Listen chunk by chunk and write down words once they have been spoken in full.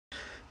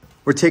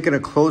We're taking a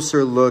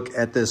closer look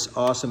at this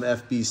awesome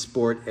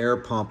Fbsport air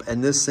pump,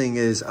 and this thing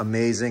is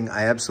amazing.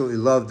 I absolutely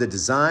love the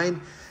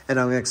design, and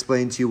I'm gonna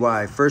explain to you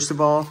why. First of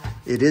all,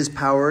 it is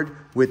powered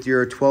with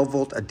your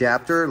 12-volt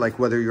adapter, like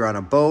whether you're on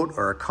a boat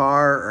or a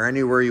car or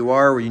anywhere you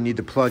are where you need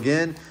to plug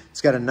in. It's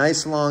got a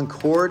nice long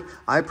cord.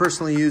 I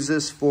personally use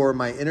this for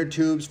my inner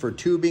tubes for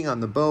tubing on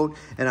the boat,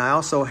 and I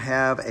also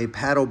have a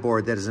paddle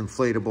board that is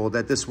inflatable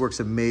that this works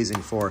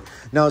amazing for.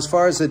 Now, as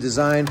far as the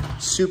design,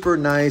 super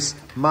nice,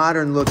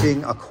 modern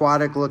looking,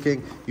 aquatic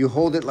looking. You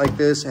hold it like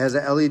this, it has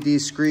a LED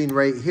screen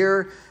right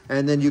here,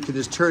 and then you can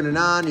just turn it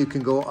on. You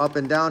can go up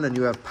and down, and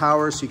you have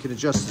power, so you can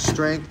adjust the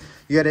strength.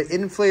 You got an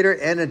inflator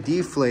and a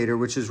deflator,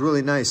 which is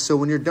really nice. So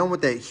when you're done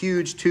with that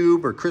huge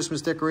tube or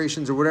Christmas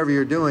decorations or whatever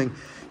you're doing,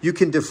 you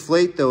can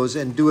deflate those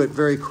and do it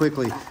very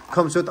quickly.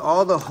 Comes with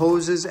all the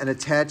hoses and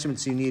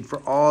attachments you need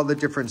for all the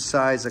different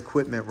size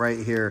equipment right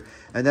here.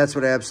 And that's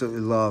what I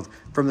absolutely love.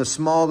 From the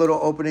small little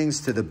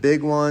openings to the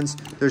big ones,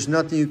 there's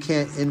nothing you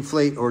can't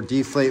inflate or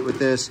deflate with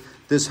this.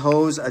 This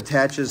hose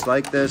attaches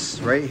like this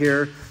right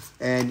here.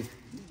 And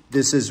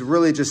this is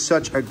really just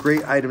such a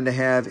great item to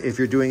have if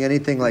you're doing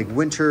anything like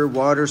winter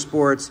water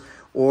sports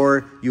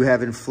or you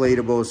have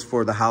inflatables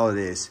for the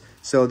holidays.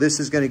 So this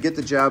is going to get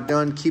the job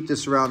done, keep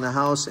this around the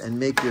house, and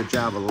make your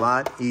job a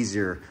lot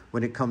easier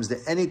when it comes to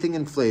anything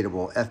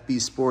inflatable.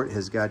 Fbsport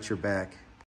has got your back.